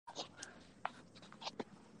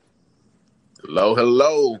Hello,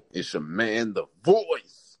 hello. It's your man, The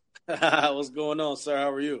Voice. What's going on, sir? How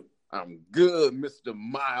are you? I'm good, Mr.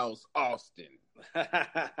 Miles Austin.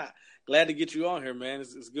 Glad to get you on here, man.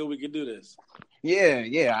 It's good we can do this.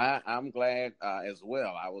 I'm glad as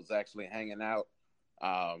well. I was actually hanging out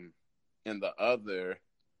in the other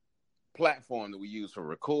platform that we use for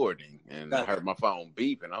recording, and I heard my phone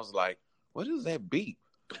beep, and I was like, what is that beep?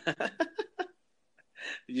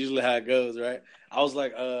 Usually how it goes, right? I was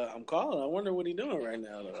like, I'm calling. I wonder what he's doing right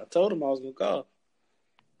now. I told him I was going to call.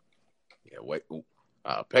 Yeah,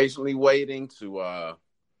 patiently waiting to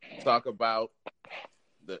talk about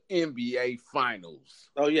the NBA Finals.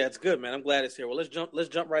 Oh, yeah, it's good, man. I'm glad it's here. Well, let's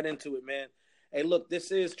jump right into it, man. Hey, look,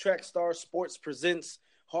 this is Trackstar Sports presents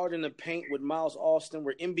Hard in the Paint with Miles Austin,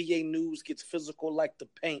 where NBA news gets physical like the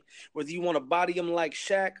paint. Whether you want to body him like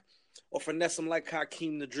Shaq or finesse him like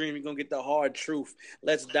Hakeem the Dream, you're going to get the hard truth.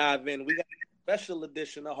 Let's dive in. We got a special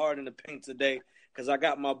edition of Hard in the Paint today because I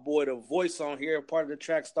got my boy The Voice on here, part of the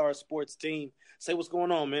Trackstar Sports team. Say what's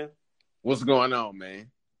going on, man. What's going on,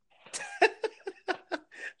 man?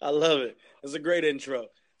 I love it. It's a great intro.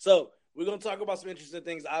 So we're going to talk about some interesting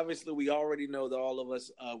things. Obviously, we already know that all of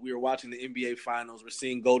us, we are watching the NBA Finals. We're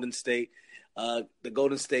seeing Golden State. The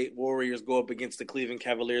Golden State Warriors go up against the Cleveland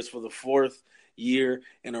Cavaliers for the fourth year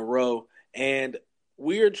in a row. And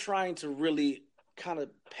we're trying to really kind of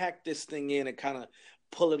pack this thing in and kind of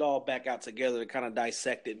pull it all back out together to kind of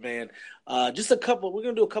dissect it, man. We're going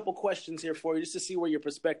to do a couple questions here for you just to see where your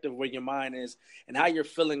perspective, where your mind is, and how you're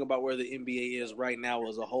feeling about where the NBA is right now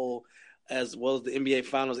as a whole, as well as the NBA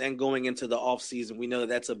Finals and going into the offseason. We know that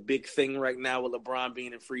that's a big thing right now with LeBron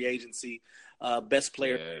being in free agency, best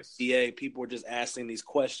player in the NBA. People are just asking these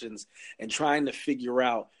questions and trying to figure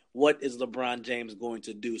out what is LeBron James going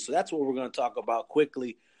to do. So that's what we're going to talk about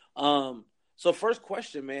quickly. So first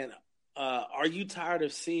question, man, are you tired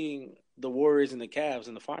of seeing the Warriors and the Cavs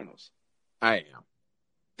in the finals? I am.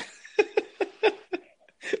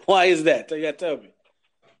 Why is that? Tell me.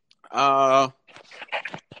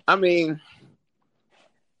 I mean,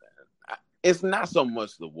 it's not so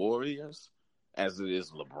much the Warriors as it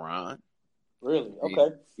is LeBron. Really?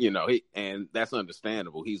 Okay. And that's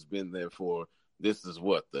understandable. He's been there for, this is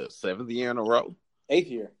what, the 7th year in a row? 8th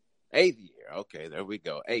year. 8th year. Okay, there we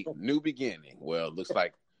go. 8. New beginning. Well, it looks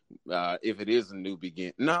like if it is a new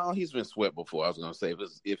beginning. No, he's been swept before. I was going to say,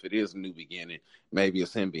 if it is a new beginning, maybe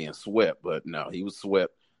it's him being swept. But no, he was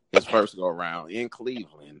swept his first go-around in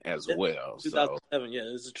Cleveland as well. 2007, yeah,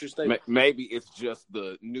 it's a true statement. Maybe it's just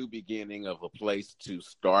the new beginning of a place to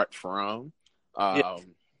start from.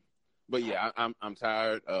 But yeah, I'm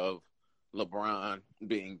tired of LeBron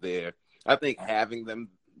being there. I think having them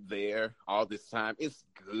there all this time is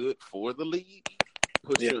good for the league.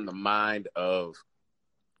 Puts you in the mind of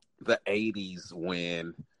the 80s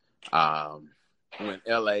when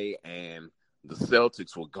LA and the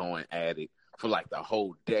Celtics were going at it for like the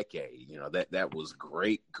whole decade. That was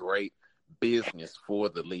great business for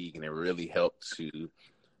the league, and it really helped to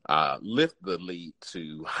lift the league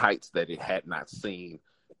to heights that it had not seen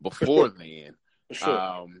before then.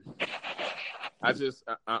 Sure.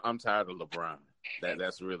 I'm tired of LeBron.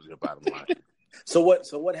 That's really the bottom line. So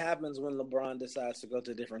what happens when LeBron decides to go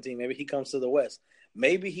to a different team? Maybe he comes to the West.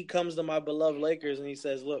 Maybe he comes to my beloved Lakers and he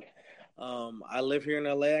says, look, I live here in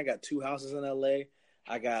LA. I got 2 houses in LA.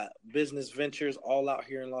 I got business ventures all out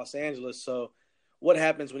here in Los Angeles. So what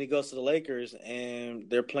happens when he goes to the Lakers and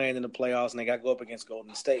they're playing in the playoffs and they got to go up against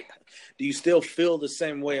Golden State? Do you still feel the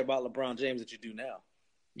same way about LeBron James that you do now?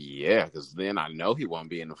 Yeah, because then I know he won't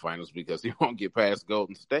be in the finals because he won't get past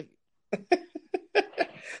Golden State.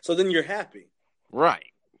 So then you're happy.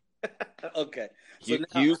 Right. Okay. So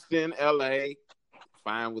Houston, LA,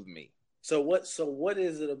 fine with me. So what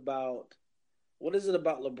is it about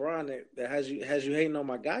LeBron that has you hating on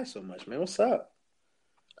my guy so much, man? What's up?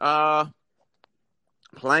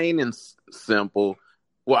 Plain and simple.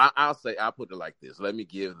 Well, I'll put it like this. Let me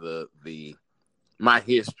give my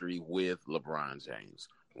history with LeBron James.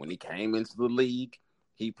 When he came into the league,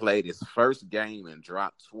 he played his first game and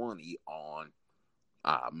dropped 20 on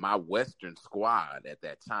my Western squad at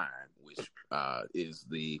that time, which is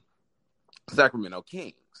the Sacramento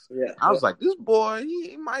Kings. Yeah, I was like, this boy,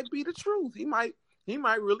 he might be the truth. He might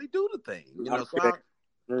really do the thing.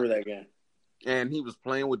 Remember that game. And he was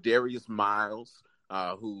playing with Darius Miles,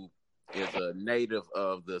 who is a native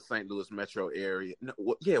of the St. Louis metro area. No,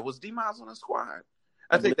 was D Miles on the squad?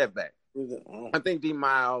 I take that back. I think D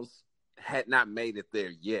Miles had not made it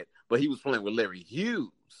there yet, but he was playing with Larry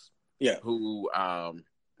Hughes. Yeah, who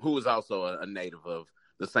was also a native of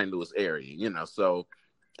the St. Louis area, So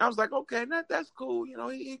I was like, okay, that's cool.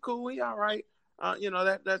 He cool. He all right.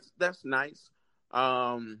 That's nice.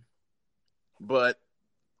 But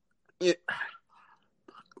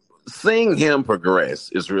seeing him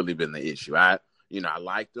progress has really been the issue. I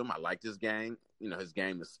liked him. I liked his game. His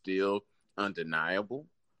game is still undeniable.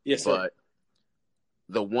 Yes, sir. But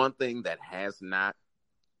the one thing that has not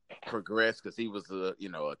progressed, because he was a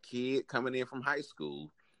kid coming in from high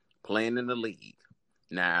school, playing in the league.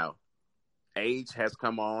 Now, age has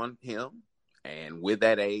come on him, and with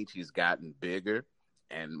that age, he's gotten bigger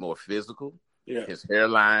and more physical. Yeah. His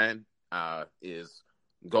hairline is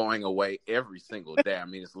going away every single day. I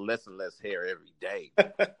mean, it's less and less hair every day.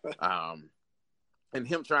 And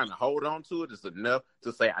him trying to hold on to it is enough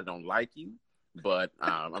to say, I don't like you, but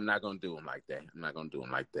I'm not going to do him like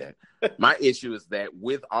that. My issue is that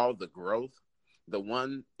with all the growth, the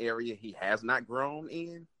one area he has not grown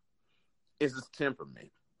in is his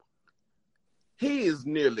temperament. He is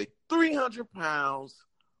nearly 300 pounds,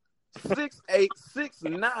 6'8",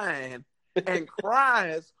 6'9", and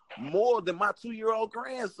cries more than my 2-year-old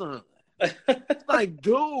grandson. Like,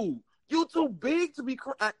 dude, you too big to be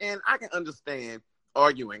crying. And I can understand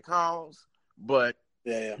arguing calls, but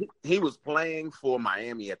he was playing for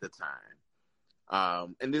Miami at the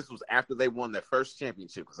time. And this was after they won their first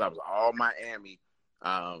championship, because I was all Miami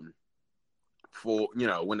for,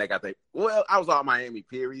 when they got I was all Miami,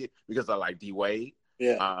 period, because I like D-Wade.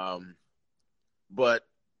 Yeah. But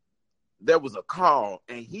there was a call,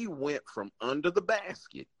 and he went from under the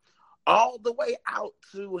basket all the way out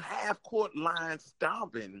to half-court line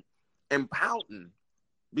stomping and pouting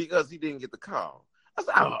because he didn't get the call. I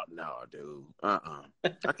said, oh, no, dude.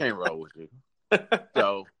 I can't roll with you.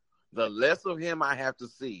 So the less of him I have to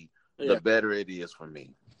see, the better it is for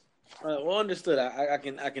me. Well, understood. I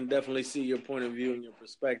can definitely see your point of view and your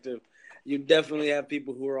perspective. You definitely have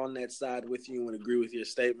people who are on that side with you and agree with your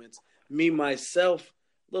statements. Me, myself,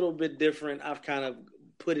 a little bit different. I've kind of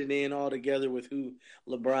put it in all together with who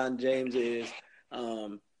LeBron James is,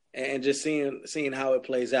 and just seeing how it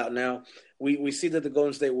plays out. Now, we see that the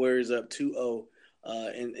Golden State Warriors up 2-0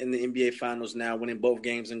 in the NBA Finals now, winning both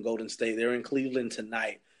games in Golden State. They're in Cleveland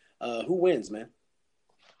tonight. Who wins, man?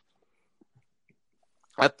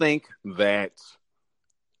 I think that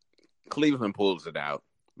Cleveland pulls it out,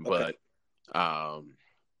 but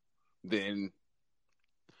then,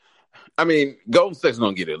 I mean, Golden State's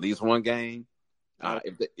going to get at least one game.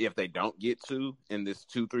 If they don't get two in this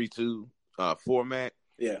 2-3-2 format,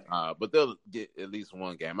 but they'll get at least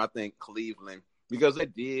one game. I think Cleveland, because they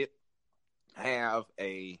did have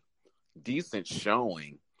a decent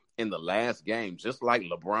showing in the last game, just like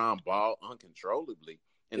LeBron balled uncontrollably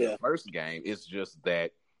in the first game. It's just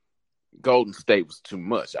that Golden State was too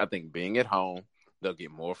much. I think being at home, they'll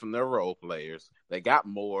get more from their role players. They got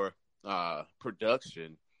more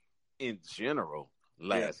production in general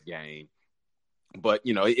last game. But,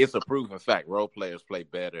 it's a proven fact. Role players play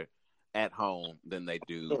better at home than they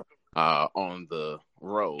do on the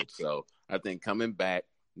road. So I think coming back,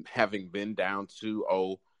 having been down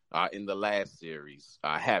 2-0 in the last series,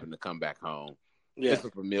 having to come back home, it's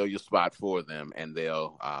a familiar spot for them, and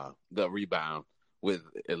they'll rebound with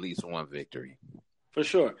at least one victory. For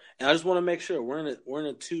sure. And I just want to make sure we're in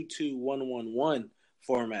a 2-2-1-1-1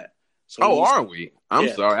 format. So are we? I'm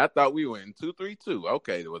sorry. I thought we were in 2-3-2.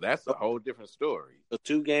 Okay, well, that's a whole different story. So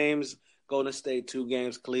 2 games, Golden State, 2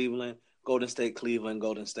 games, Cleveland, Golden State, Cleveland,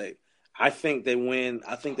 Golden State. I think they win.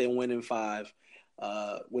 I think they win in 5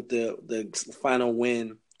 with the final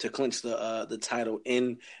win to clinch the title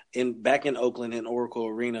back in Oakland in Oracle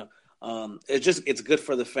Arena. It's good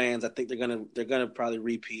for the fans. I think they're gonna probably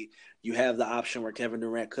repeat. You have the option where Kevin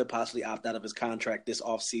Durant could possibly opt out of his contract this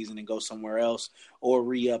offseason and go somewhere else, or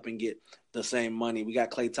re-up and get the same money. We got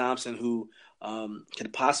Klay Thompson, who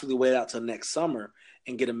could possibly wait out till next summer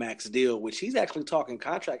and get a max deal, which he's actually talking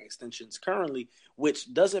contract extensions currently,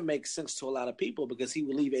 which doesn't make sense to a lot of people because he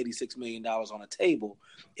would leave $86 million on the table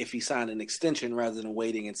if he signed an extension rather than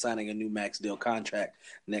waiting and signing a new max deal contract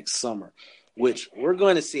next summer, which we're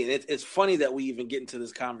going to see. And it's funny that we even get into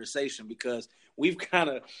this conversation because we've kind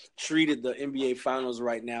of treated the NBA Finals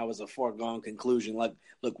right now as a foregone conclusion. Like,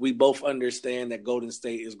 look, we both understand that Golden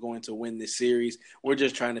State is going to win this series. We're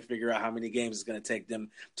just trying to figure out how many games it's going to take them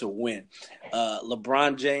to win.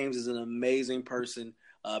 LeBron James is an amazing person,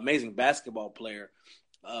 amazing basketball player.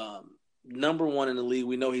 Number 1 in the league.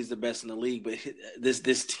 We know he's the best in the league, but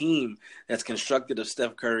this team that's constructed of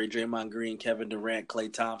Steph Curry, Draymond Green, Kevin Durant,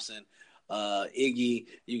 Klay Thompson, Iggy,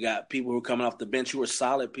 you got people who are coming off the bench who are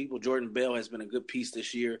solid people. Jordan Bell has been a good piece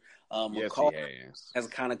this year. McCall has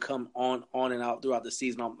kind of come on and out throughout the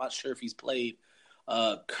season. I'm not sure if he's played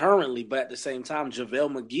currently, but at the same time,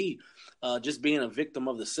 JaVale McGee, just being a victim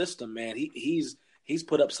of the system, man, he's he's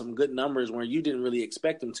put up some good numbers where you didn't really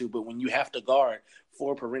expect him to. But when you have to guard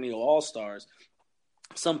 4 perennial All-Stars,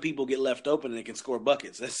 some people get left open and they can score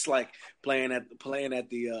buckets. It's like playing at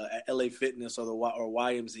the at LA Fitness or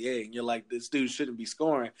YMCA, and you're like, this dude shouldn't be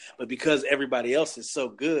scoring, but because everybody else is so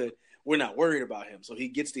good, we're not worried about him. So he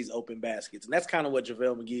gets these open baskets, and that's kind of what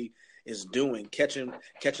JaVale McGee is doing, catching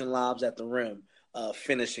lobs at the rim,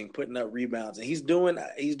 finishing, putting up rebounds, and he's doing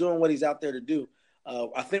what he's out there to do.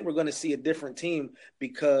 I think we're going to see a different team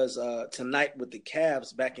because tonight with the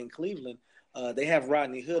Cavs back in Cleveland, they have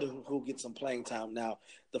Rodney Hood who gets some playing time. Now,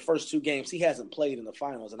 the first 2 games, he hasn't played in the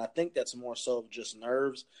finals, and I think that's more so of just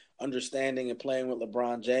nerves, understanding, and playing with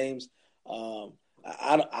LeBron James.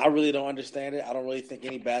 I really don't understand it. I don't really think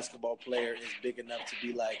any basketball player is big enough to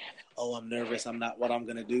be like, oh, I'm nervous, I'm not what I'm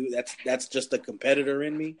going to do. That's just a competitor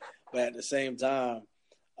in me. But at the same time,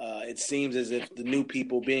 it seems as if the new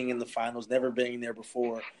people being in the finals, never being there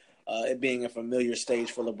before, it being a familiar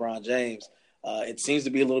stage for LeBron James, it seems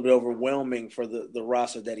to be a little bit overwhelming for the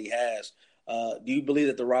roster that he has. Do you believe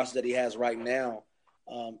that the roster that he has right now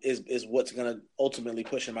is what's going to ultimately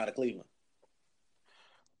push him out of Cleveland?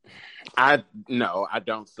 I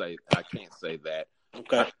don't say. I can't say that.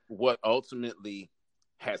 Okay. What ultimately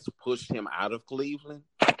has pushed him out of Cleveland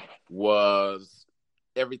was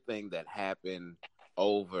everything that happened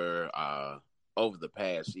over the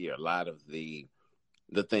past year. A lot of the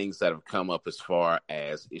things that have come up as far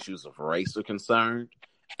as issues of race are concerned,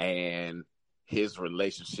 and his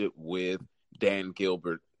relationship with Dan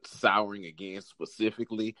Gilbert souring again,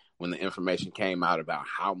 specifically when the information came out about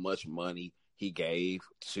how much money he gave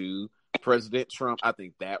to President Trump. I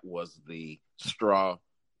think that was the straw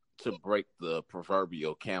to break the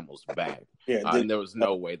proverbial camel's back. And there was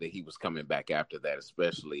no way that he was coming back after that,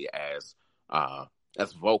 especially as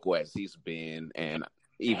vocal as he's been, and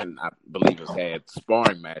even I believe has had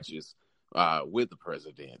sparring matches with the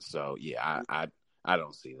president. So yeah, I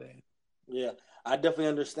don't see that. Yeah, I definitely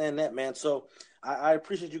understand that, man. So I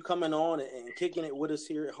appreciate you coming on and kicking it with us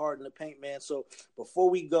here at Hard in the Paint, man. So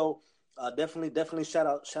before we go, definitely shout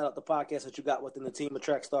out the podcast that you got within the team of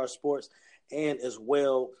Trackstar Sports, and as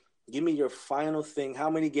well, give me your final thing.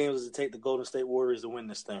 How many games does it take the Golden State Warriors to win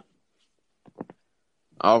this thing?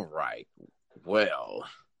 All right. Well,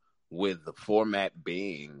 with the format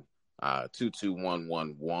being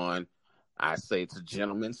 2-2-1-1-1, I say it's a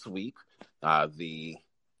gentleman's sweep. The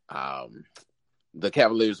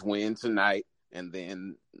Cavaliers win tonight, and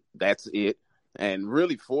then that's it. And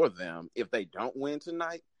really, for them, if they don't win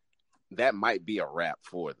tonight, that might be a wrap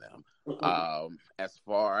for them. As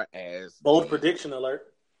far as bold prediction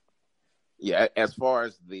alert. Yeah, as far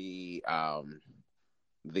as the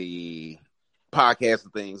podcast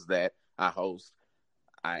and things that I host,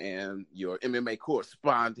 I am your MMA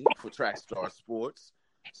correspondent for Trackstar Sports.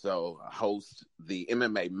 So I host the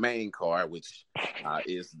MMA Main Card, which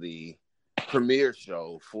is the premier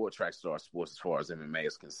show for Trackstar Sports as far as MMA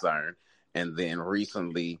is concerned. And then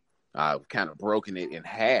recently, I've kind of broken it in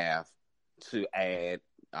half to add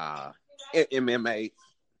MMA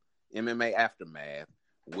Aftermath,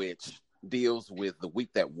 which deals with the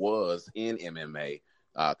week that was in MMA,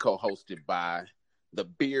 co-hosted by the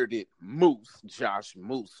bearded moose, Josh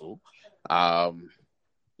Musil.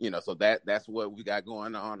 So that's what we got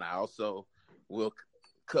going on. I also will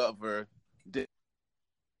cover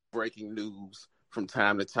breaking news from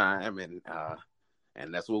time to time, and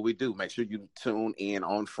that's what we do. Make sure you tune in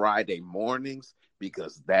on Friday mornings,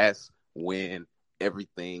 because that's when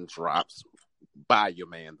everything drops by your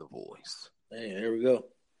man, The Voice. Hey, there we go.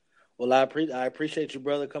 Well, I appreciate you,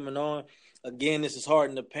 brother, coming on. Again, this is Hard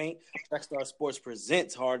in the Paint. Trackstar Sports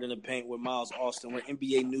presents Hard in the Paint with Miles Austin, where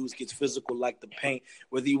NBA news gets physical like the paint.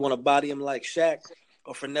 Whether you want to body him like Shaq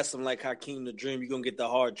or finesse him like Hakeem the Dream, you're going to get the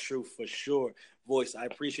hard truth for sure. Voice, I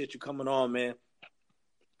appreciate you coming on, man.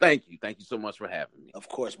 Thank you. Thank you so much for having me. Of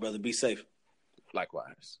course, brother. Be safe.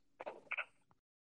 Likewise.